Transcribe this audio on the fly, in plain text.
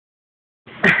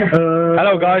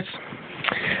Hello guys.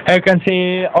 Here you can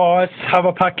see us have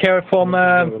a pack here from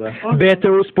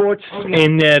MK2POT Sports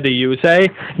in the USA.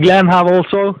 Glenn have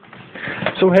also.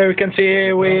 So here you can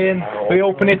see we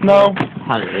open it now.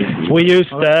 We use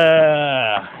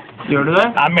the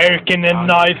American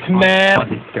Knife Man.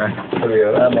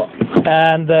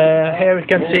 And here you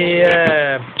can see.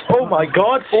 Oh my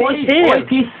God! See here!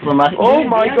 Oh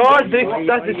my God!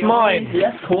 That is mine.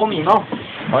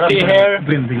 See here.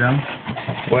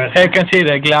 Here you can see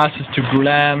the glasses to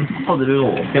Glenn.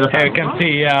 Here you can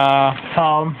see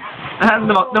Helm.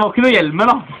 Det var ikke noe hjelm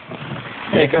da.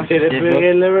 Here you can see the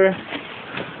thriller.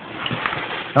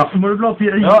 Ja, må du bla opp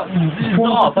igjen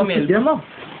da.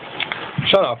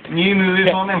 Shut up. New movie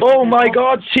from MK2POT. Oh my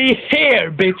God! See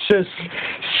here, bitches!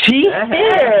 See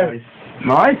here!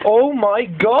 Nice. Oh my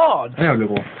God! Jævlig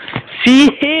bra. See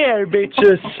here,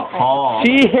 bitches!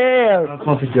 See here!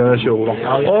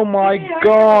 Oh my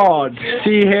God!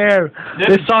 See here!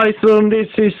 The size on this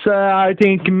is, I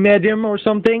think, medium or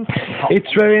something.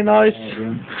 It's very nice.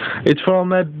 It's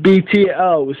from a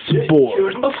BTO Sport.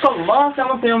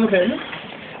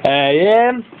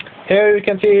 Yeah. Here you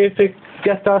can see if you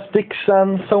get our sticks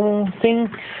and something.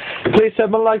 Please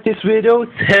have a like this video.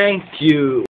 Thank you.